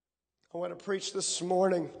I want to preach this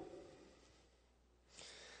morning.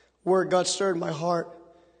 Word God stirred my heart.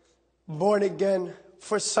 Born again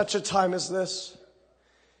for such a time as this.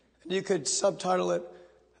 And you could subtitle it,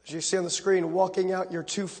 as you see on the screen, Walking Out Your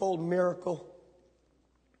Twofold Miracle.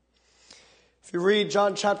 If you read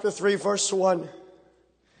John chapter 3, verse 1,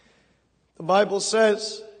 the Bible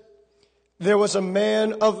says, there was a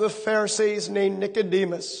man of the Pharisees named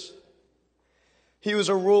Nicodemus. He was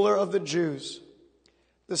a ruler of the Jews.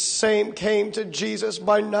 The same came to Jesus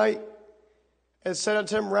by night and said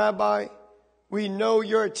unto him, Rabbi, we know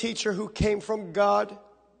you're a teacher who came from God,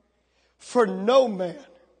 for no man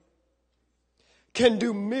can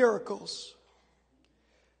do miracles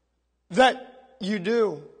that you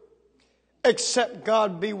do except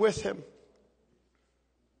God be with him.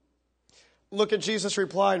 Look at Jesus'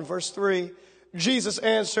 reply in verse 3. Jesus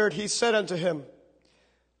answered, he said unto him,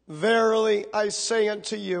 verily I say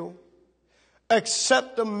unto you,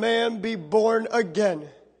 except a man be born again,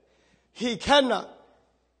 he cannot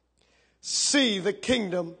see the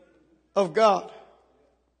kingdom of God.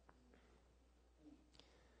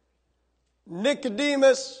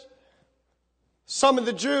 Nicodemus, some of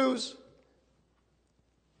the Jews,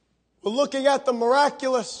 were looking at the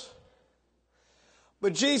miraculous.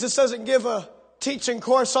 But Jesus doesn't give a teaching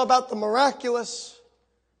course about the miraculous.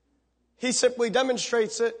 He simply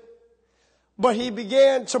demonstrates it. But he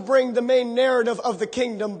began to bring the main narrative of the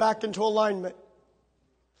kingdom back into alignment.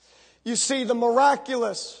 You see, the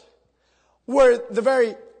miraculous were the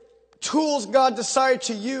very tools God decided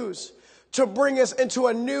to use to bring us into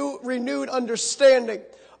a new, renewed understanding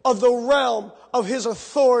of the realm of his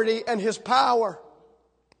authority and his power.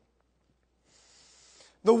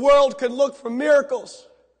 The world could look for miracles,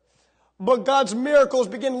 but God's miracles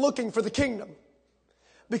begin looking for the kingdom.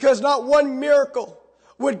 Because not one miracle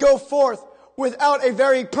would go forth without a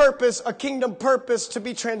very purpose, a kingdom purpose to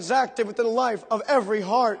be transacted within the life of every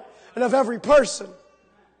heart and of every person.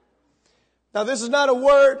 Now, this is not a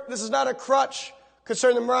word, this is not a crutch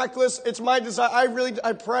concerning the miraculous. It's my desire.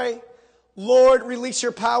 I pray, Lord, release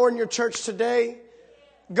your power in your church today.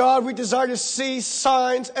 God, we desire to see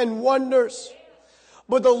signs and wonders.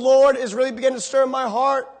 But the Lord is really beginning to stir my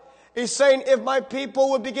heart. He's saying, if my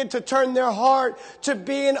people would begin to turn their heart to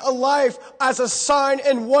being a life as a sign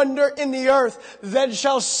and wonder in the earth, then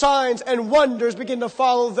shall signs and wonders begin to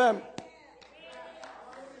follow them.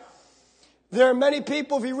 There are many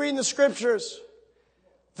people, if you read in the scriptures,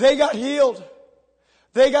 they got healed,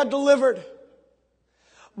 they got delivered,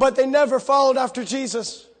 but they never followed after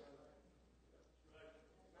Jesus.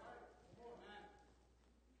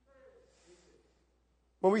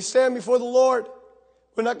 When we stand before the Lord,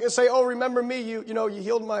 we're not going to say, oh, remember me, you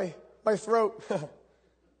healed my throat.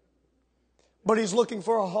 But he's looking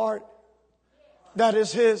for a heart that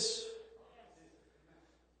is his.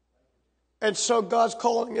 And so God's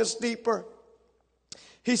calling us deeper.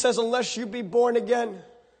 He says, unless you be born again.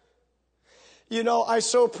 I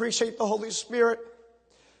so appreciate the Holy Spirit.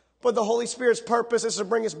 But the Holy Spirit's purpose is to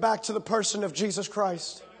bring us back to the person of Jesus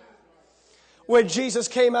Christ. When Jesus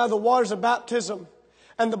came out of the waters of baptism,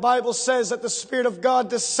 and the Bible says that the Spirit of God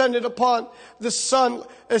descended upon the Son.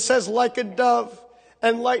 It says like a dove,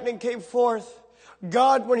 and lightning came forth.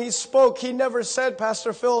 God, when he spoke, he never said,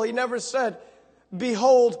 Pastor Phil, he never said,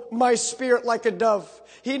 behold my spirit like a dove.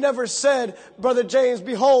 He never said, Brother James,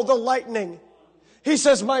 behold the lightning. He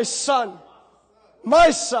says, my son,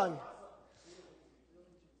 my son.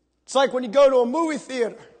 It's like when you go to a movie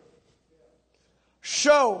theater,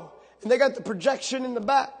 show, and they got the projection in the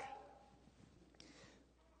back.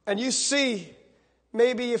 And you see,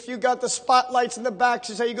 maybe if you got the spotlights in the back,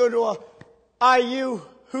 so say you go to a IU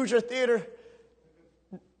Hoosier Theater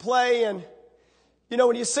play, and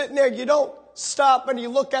when you're sitting there, you don't stop and you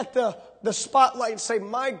look at the spotlight and say,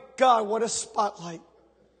 my God, what a spotlight.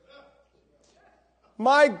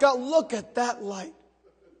 My God, look at that light.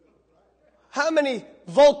 How many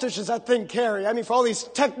voltage does that thing carry? I mean, for all these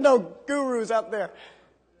techno gurus out there.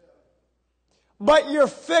 But you're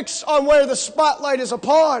fixed on where the spotlight is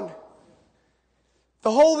upon. The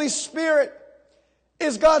Holy Spirit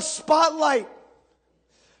is God's spotlight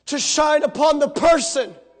to shine upon the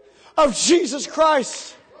person of Jesus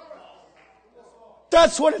Christ.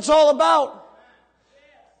 That's what it's all about.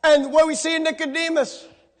 And what we see in Nicodemus,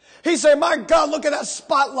 he said, my God, look at that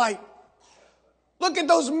spotlight. Look at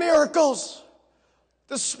those miracles.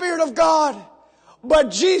 The Spirit of God.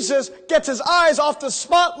 But Jesus gets his eyes off the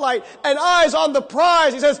spotlight and eyes on the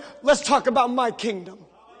prize. He says, let's talk about my kingdom.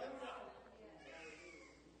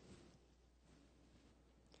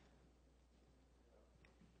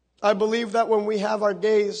 I believe that when we have our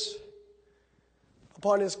gaze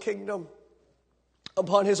upon his kingdom,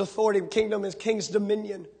 upon his authority, kingdom, his king's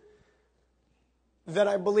dominion, then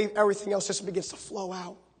I believe everything else just begins to flow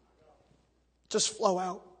out. Just flow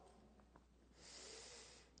out.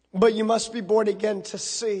 But you must be born again to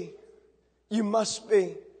see. You must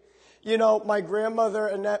be. You know, my grandmother,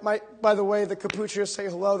 Annette, by the way, the Capuchians say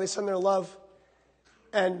hello. They send their love.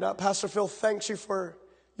 And Pastor Phil thanks you for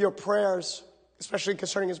your prayers, especially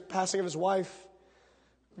concerning his passing of his wife.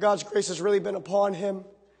 God's grace has really been upon him.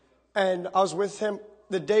 And I was with him.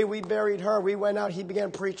 The day we buried her, we went out, he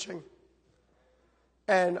began preaching.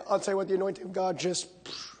 And I'll tell you what, the anointing of God just...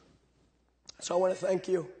 So I want to thank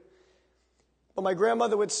you. But my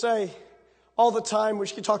grandmother would say all the time when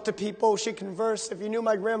she could talk to people, she conversed. If you knew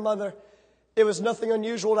my grandmother, it was nothing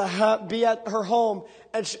unusual to be at her home.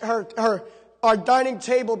 And our dining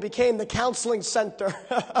table became the counseling center.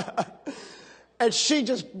 And she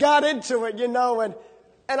just got into it, you know. And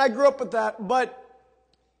I grew up with that. But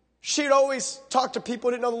she'd always talk to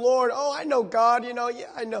people who didn't know the Lord. Oh, I know God, you know. Yeah,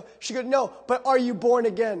 I know. She goes, no, but are you born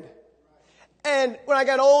again? And when I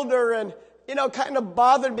got older and, you know, kind of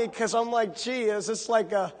bothered me because I'm like, gee, is this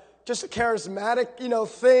like just a charismatic, you know,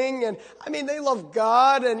 thing? And I mean, they love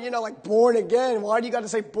God and, you know, like born again. Why do you got to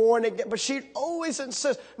say born again? But she'd always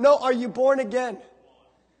insist, no, are you born again?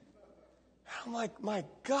 I'm like, my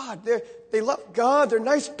God, they love God. They're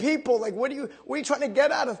nice people. Like, what are you trying to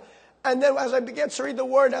get out of? And then as I began to read the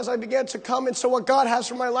Word, as I began to come into what God has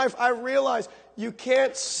for my life, I realized you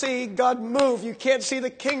can't see God move. You can't see the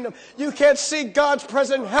kingdom. You can't see God's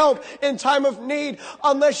present help in time of need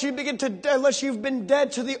unless you've been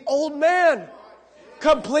dead to the old man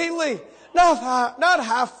completely. Not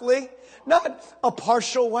halfly, not a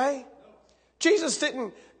partial way. Jesus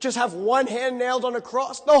didn't just have one hand nailed on a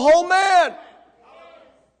cross. The whole man.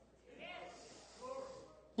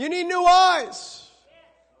 You need new eyes.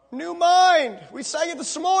 New mind. We sang it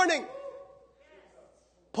this morning.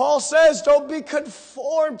 Paul says, don't be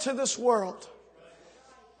conformed to this world,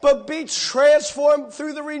 but be transformed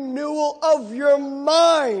through the renewal of your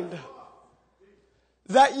mind,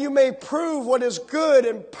 that you may prove what is good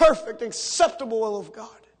and perfect, acceptable will of God.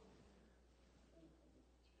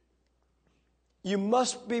 You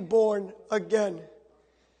must be born again.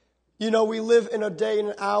 You know, we live in a day and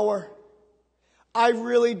an hour. I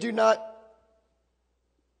really do not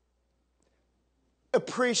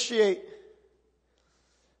appreciate.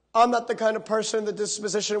 I'm not the kind of person in the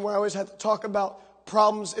disposition where I always have to talk about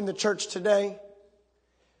problems in the church today,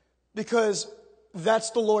 because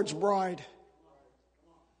that's the Lord's bride.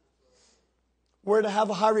 We're to have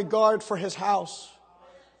a high regard for his house.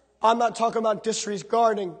 I'm not talking about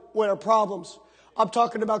disregarding what are problems. I'm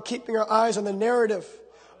talking about keeping our eyes on the narrative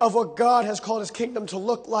of what God has called his kingdom to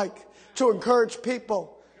look like, to encourage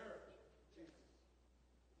people.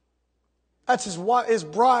 That's his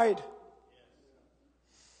bride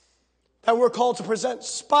that we're called to present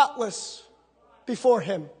spotless before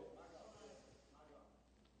him.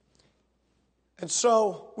 And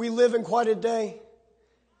so we live in quite a day,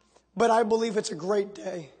 but I believe it's a great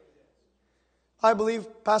day. I believe,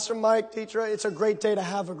 Pastor Mike, teacher, it's a great day to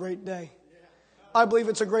have a great day. I believe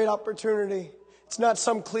it's a great opportunity. It's not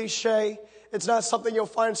some cliche. It's not something you'll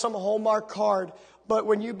find in some Hallmark card. But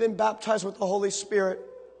when you've been baptized with the Holy Spirit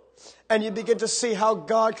and you begin to see how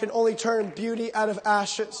God can only turn beauty out of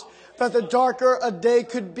ashes, that the darker a day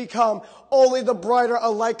could become, only the brighter a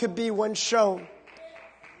light could be when shown.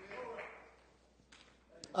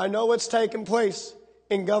 I know what's taking place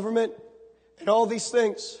in government and all these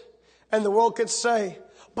things. And the world could say,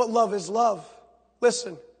 but love is love.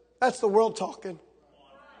 Listen, that's the world talking.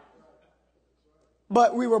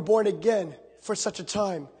 But we were born again for such a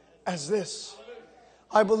time as this.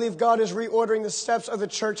 I believe God is reordering the steps of the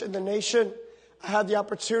church and the nation. I had the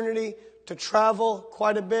opportunity to travel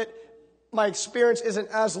quite a bit. My experience isn't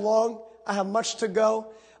as long. I have much to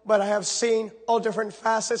go. But I have seen all different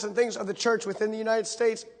facets and things of the church within the United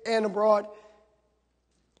States and abroad.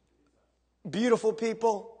 Beautiful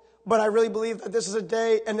people. But I really believe that this is a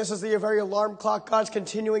day, and this is the very alarm clock. God's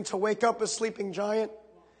continuing to wake up a sleeping giant,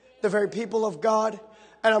 the very people of God.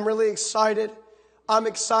 And I'm really excited. I'm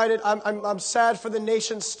excited. I'm sad for the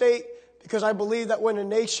nation state, because I believe that when a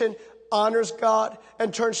nation honors God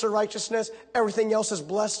and turns to righteousness, everything else is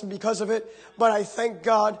blessed because of it. But I thank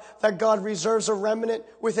God that God reserves a remnant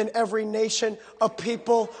within every nation of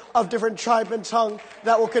people of different tribe and tongue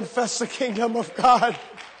that will confess the kingdom of God.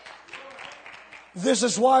 This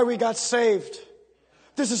is why we got saved.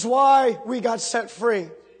 This is why we got set free.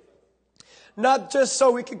 Not just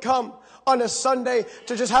so we can come on a Sunday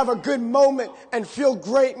to just have a good moment and feel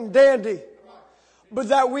great and dandy, but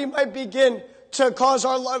that we might begin to cause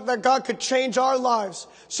our life, that God could change our lives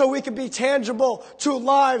so we could be tangible to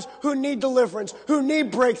lives who need deliverance, who need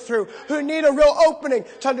breakthrough, who need a real opening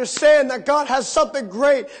to understand that God has something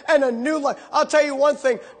great and a new life. I'll tell you one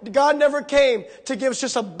thing. God never came to give us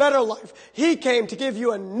just a better life. He came to give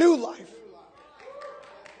you a new life.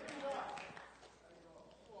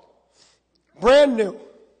 Brand new.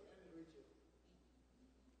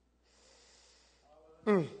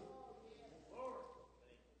 The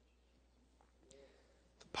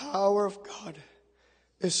power of God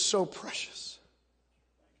is so precious.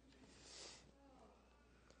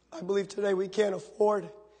 I believe today we can't afford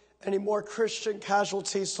any more Christian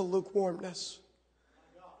casualties to lukewarmness.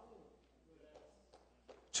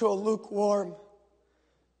 To a lukewarm.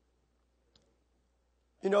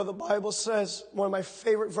 You know, the Bible says, one of my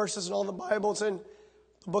favorite verses in all the Bible, it's in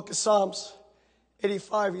the book of Psalms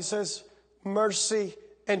 85. He says, mercy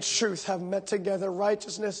and truth have met together.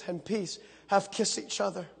 Righteousness and peace have kissed each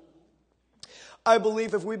other. I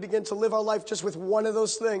believe if we begin to live our life just with one of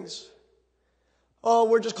those things, oh,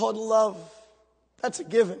 we're just called love. That's a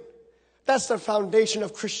given. That's the foundation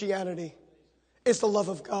of Christianity. It's the love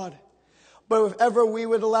of God. But if ever we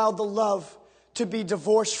would allow the love to be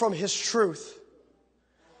divorced from His truth,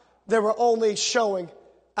 then we're only showing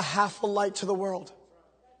a half a light to the world.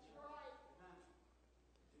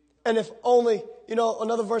 And if only, you know,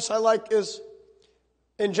 another verse I like is,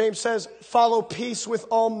 and James says, follow peace with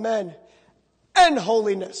all men and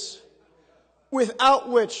holiness, without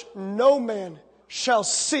which no man shall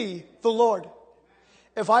see the Lord.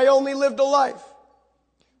 If I only lived a life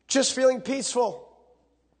just feeling peaceful,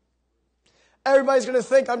 everybody's going to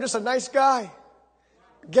think I'm just a nice guy.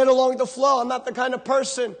 Get along with the flow. I'm not the kind of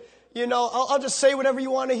person, you know, I'll just say whatever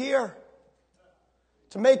you want to hear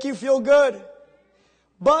to make you feel good.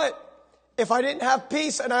 But if I didn't have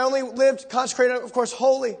peace and I only lived consecrated, of course,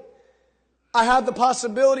 holy, I had the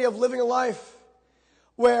possibility of living a life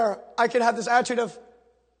where I could have this attitude of,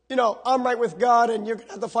 you know, I'm right with God and you're going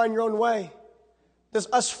to have to find your own way. There's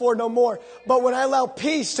us four no more. But when I allow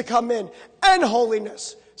peace to come in and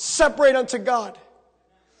holiness, separate unto God,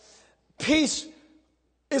 peace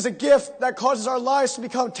is a gift that causes our lives to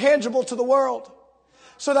become tangible to the world.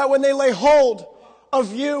 So that when they lay hold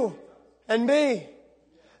of you and me,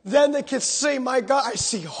 then they can say, my God, I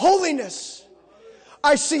see holiness.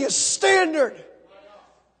 I see a standard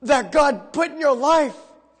that God put in your life.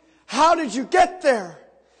 How did you get there?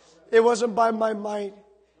 It wasn't by my might.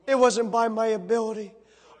 It wasn't by my ability.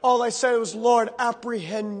 All I said was, Lord,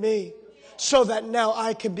 apprehend me so that now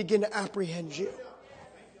I can begin to apprehend you.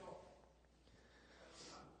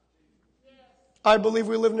 I believe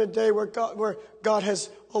we live in a day where God has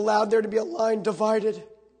allowed there to be a line divided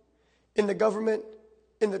in the government,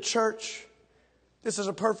 in the church. This is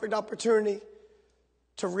a perfect opportunity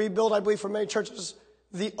to rebuild, I believe, for many churches,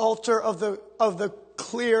 the altar of the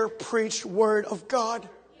clear preached word of God,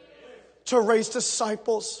 to raise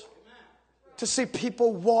disciples, to see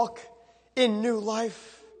people walk in new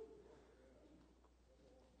life.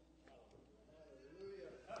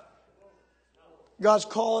 God's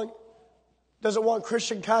calling doesn't want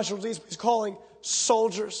Christian casualties, but He's calling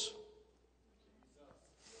soldiers.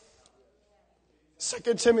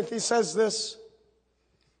 2 Timothy says this.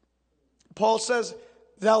 Paul says,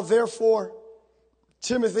 thou therefore,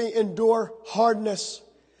 Timothy, endure hardness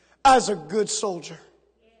as a good soldier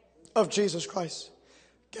of Jesus Christ.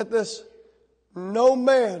 Get this. No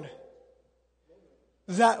man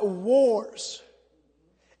that wars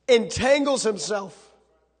entangles himself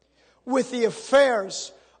with the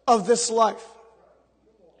affairs of this life,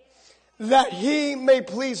 that he may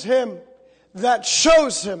please him that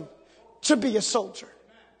chose him to be a soldier.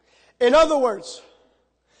 In other words,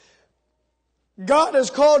 God has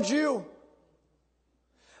called you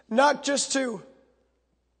not just to,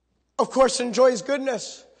 of course, enjoy His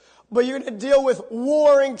goodness, but you're going to deal with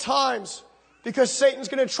warring times because Satan's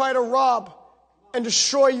going to try to rob and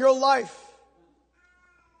destroy your life.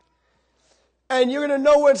 And you're going to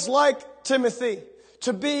know what it's like, Timothy,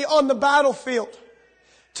 to be on the battlefield,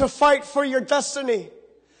 to fight for your destiny,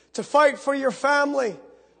 to fight for your family,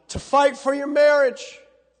 to fight for your marriage.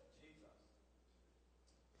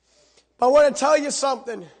 But I want to tell you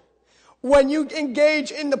something. When you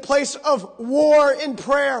engage in the place of war in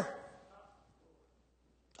prayer,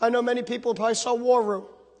 I know many people probably saw War Room.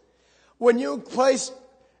 When you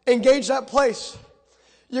engage that place,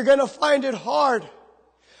 you're going to find it hard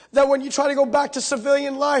that when you try to go back to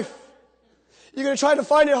civilian life, you're going to try to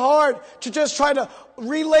find it hard to just try to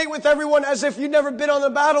relate with everyone as if you've never been on the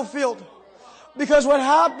battlefield. Because what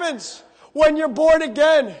happens when you're born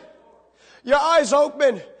again, your eyes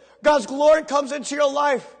open, God's glory comes into your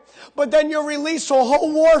life. But then you're released to a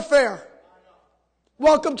whole warfare.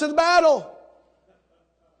 Welcome to the battle.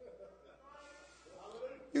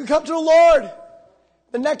 You come to the Lord.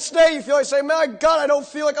 The next day you feel like saying, my God, I don't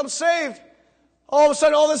feel like I'm saved. All of a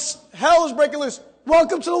sudden all this hell is breaking loose.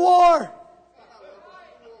 Welcome to the war.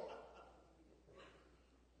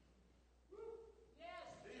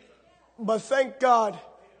 But thank God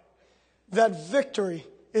that victory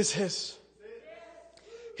is His.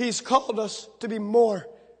 He's called us to be more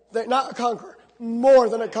than, not a conqueror, more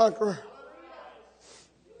than a conqueror.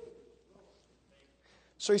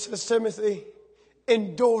 So he says, Timothy,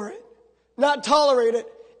 endure it. Not tolerate it,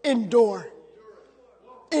 endure.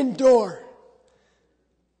 Endure.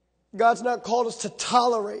 God's not called us to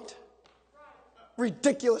tolerate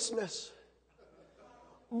ridiculousness,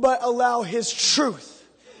 but allow His truth,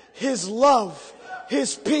 His love,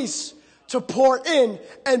 His peace to pour in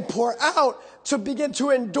and pour out, to begin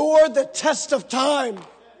to endure the test of time.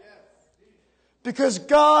 Because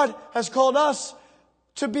God has called us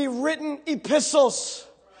to be written epistles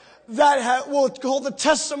that will hold the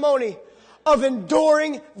testimony of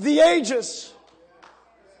enduring the ages.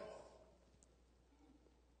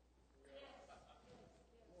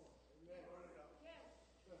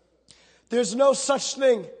 There's no such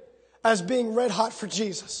thing as being red hot for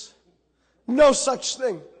Jesus. No such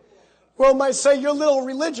thing. Well, might say you're a little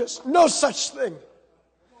religious. No such thing.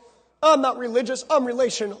 I'm not religious. I'm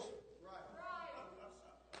relational.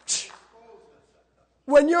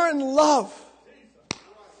 When you're in love,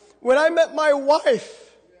 when I met my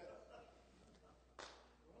wife,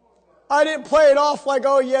 I didn't play it off like,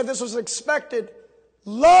 oh yeah, this was expected.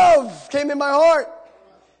 Love came in my heart.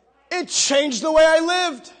 It changed the way I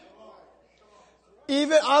lived.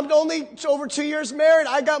 Even I'm only over 2 years married.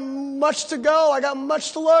 I got much to go. I got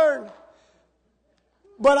much to learn.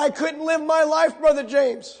 But I couldn't live my life, Brother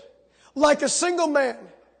James, like a single man.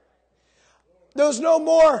 There was no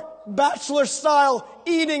more bachelor style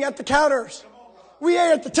eating at the counters. We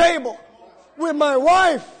ate at the table with my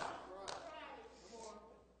wife.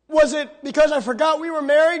 Was it because I forgot we were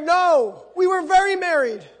married? No, we were very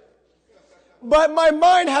married. But my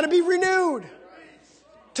mind had to be renewed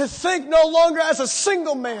to think no longer as a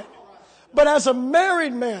single man, but as a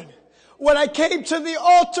married man. When I came to the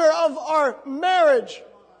altar of our marriage,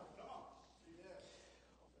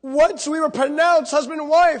 once we were pronounced husband and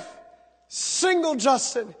wife, single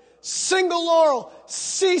Justin, single Laurel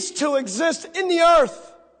ceased to exist in the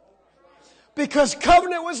earth because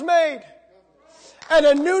covenant was made and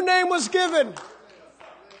a new name was given.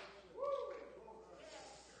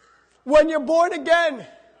 When you're born again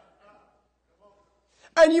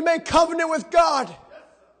and you make covenant with God,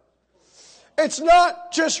 it's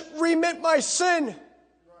not just remit my sin,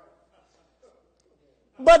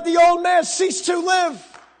 but the old man ceased to live.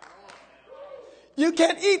 You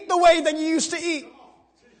can't eat the way that you used to eat.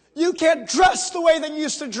 You can't dress the way that you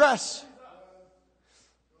used to dress.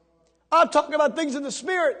 I'm talking about things in the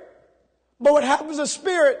spirit. But what happens in the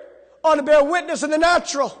spirit ought to bear witness in the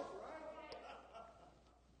natural.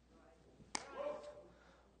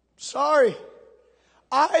 Sorry.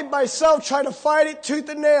 I myself try to fight it tooth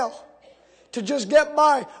and nail to just get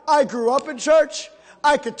by. I grew up in church.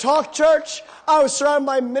 I could talk church. I was surrounded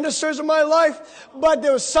by ministers in my life. But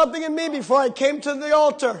there was something in me before I came to the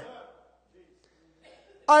altar.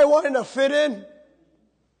 I wanted to fit in.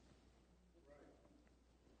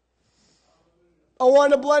 I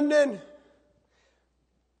wanted to blend in.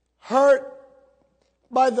 Hurt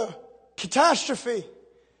by the catastrophe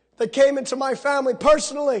that came into my family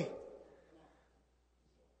personally.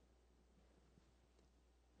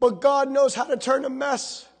 But God knows how to turn a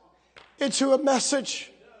mess into a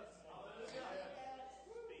message.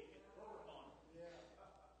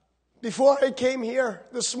 Before I came here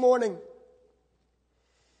this morning,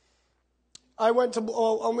 I went to,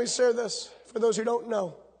 only share this for those who don't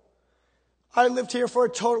know. I lived here for a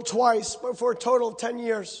total twice, but for a total of 10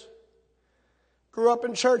 years. Grew up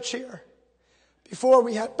in church here. Before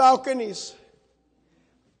we had balconies,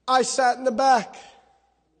 I sat in the back.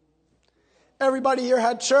 Everybody here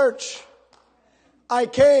had church. I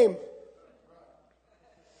came.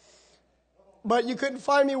 But you couldn't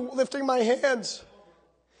find me lifting my hands.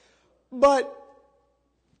 But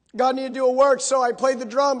God needed to do a work, so I played the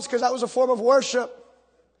drums because that was a form of worship.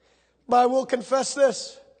 But I will confess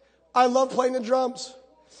this. I love playing the drums.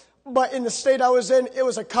 But in the state I was in, it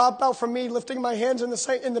was a cop-out for me lifting my hands in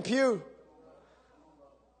the pew.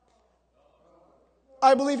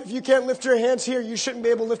 I believe if you can't lift your hands here, you shouldn't be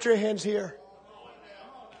able to lift your hands here.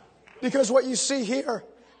 Because what you see here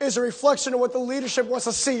is a reflection of what the leadership wants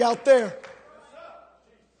to see out there.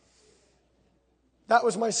 That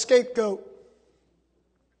was my scapegoat.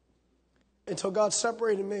 until God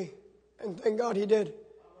separated me. And thank God he did.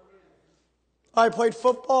 I played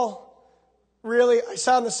football. Really, I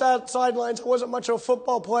sat on the sidelines. I wasn't much of a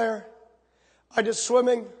football player. I did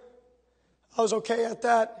swimming. I was okay at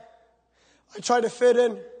that. I tried to fit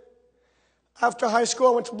in. After high school,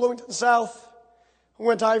 I went to Bloomington South. I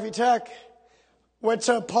went to Ivy Tech. Went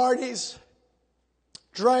to parties.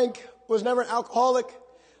 Drank. Was never an alcoholic,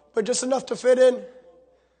 but just enough to fit in.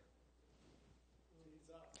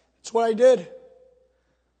 That's what I did.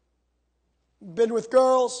 Been with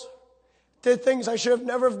girls. Did things I should have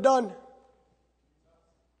never have done.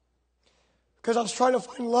 Because I was trying to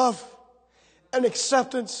find love and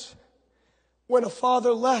acceptance when a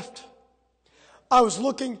father left. I was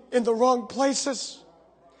looking in the wrong places,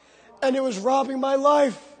 and it was robbing my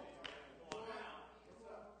life.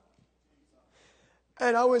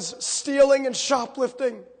 And I was stealing and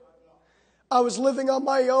shoplifting. I was living on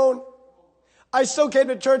my own. I still came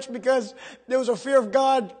to church because there was a fear of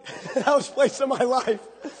God that was placed in my life.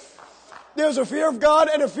 There was a fear of God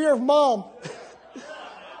and a fear of mom.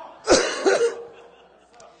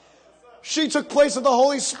 She took place of the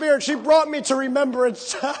Holy Spirit. She brought me to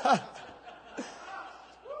remembrance.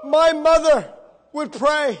 My mother would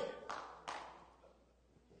pray.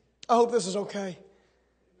 I hope this is okay.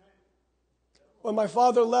 When my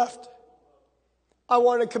father left, I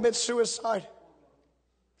wanted to commit suicide.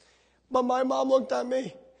 But my mom looked at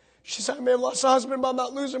me. She said, I may have lost a husband, but I'm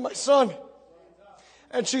not losing my son.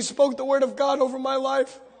 And she spoke the word of God over my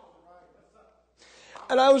life.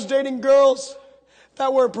 And I was dating girls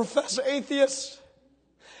that were professed atheists.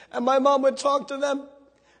 And my mom would talk to them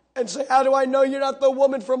and say, how do I know you're not the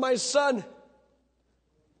woman for my son?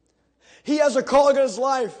 He has a calling in his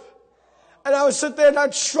life. And I would sit there and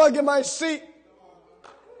I'd shrug in my seat.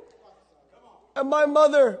 And my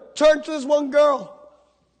mother turned to this one girl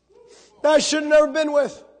that I should have never been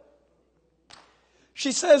with.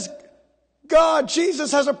 She says, God,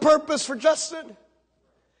 Jesus has a purpose for Justin.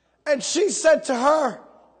 And she said to her,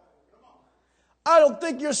 I don't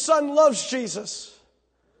think your son loves Jesus.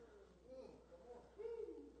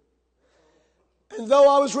 And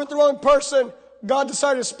though I was with the wrong person, God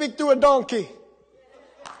decided to speak through a donkey.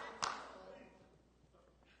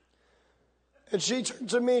 And she turned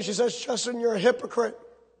to me and she says, Justin, you're a hypocrite.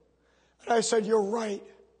 And I said, you're right.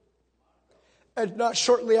 And not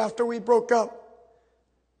shortly after we broke up,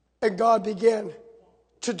 and God began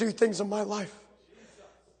to do things in my life.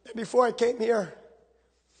 And before I came here,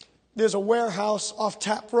 there's a warehouse off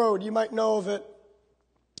Tapp Road. You might know of it.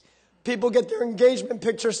 People get their engagement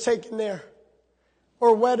pictures taken there.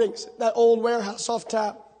 Or weddings, that old warehouse off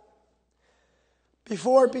Tapp.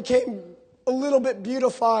 Before it became a little bit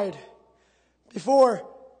beautified, before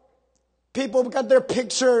people got their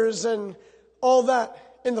pictures and all that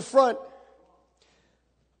in the front,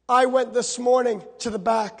 I went this morning to the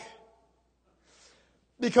back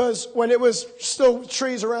because when it was still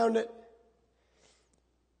trees around it,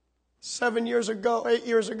 8 years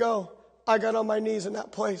ago, I got on my knees in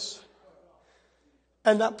that place.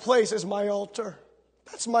 And that place is my altar.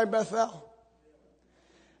 That's my Bethel.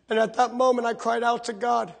 And at that moment, I cried out to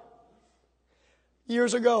God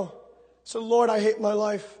years ago. So, Lord, I hate my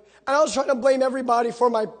life. And I was trying to blame everybody for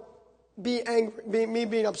me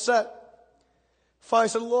being upset. Finally, I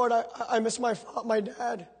said, Lord, I miss my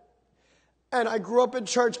dad. And I grew up in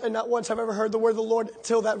church, and not once have I ever heard the word of the Lord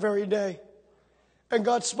until that very day. And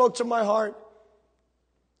God spoke to my heart.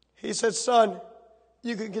 He said, son,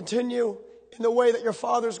 you can continue in the way that your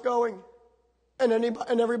father's going and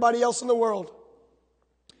everybody else in the world.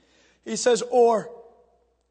 He says, or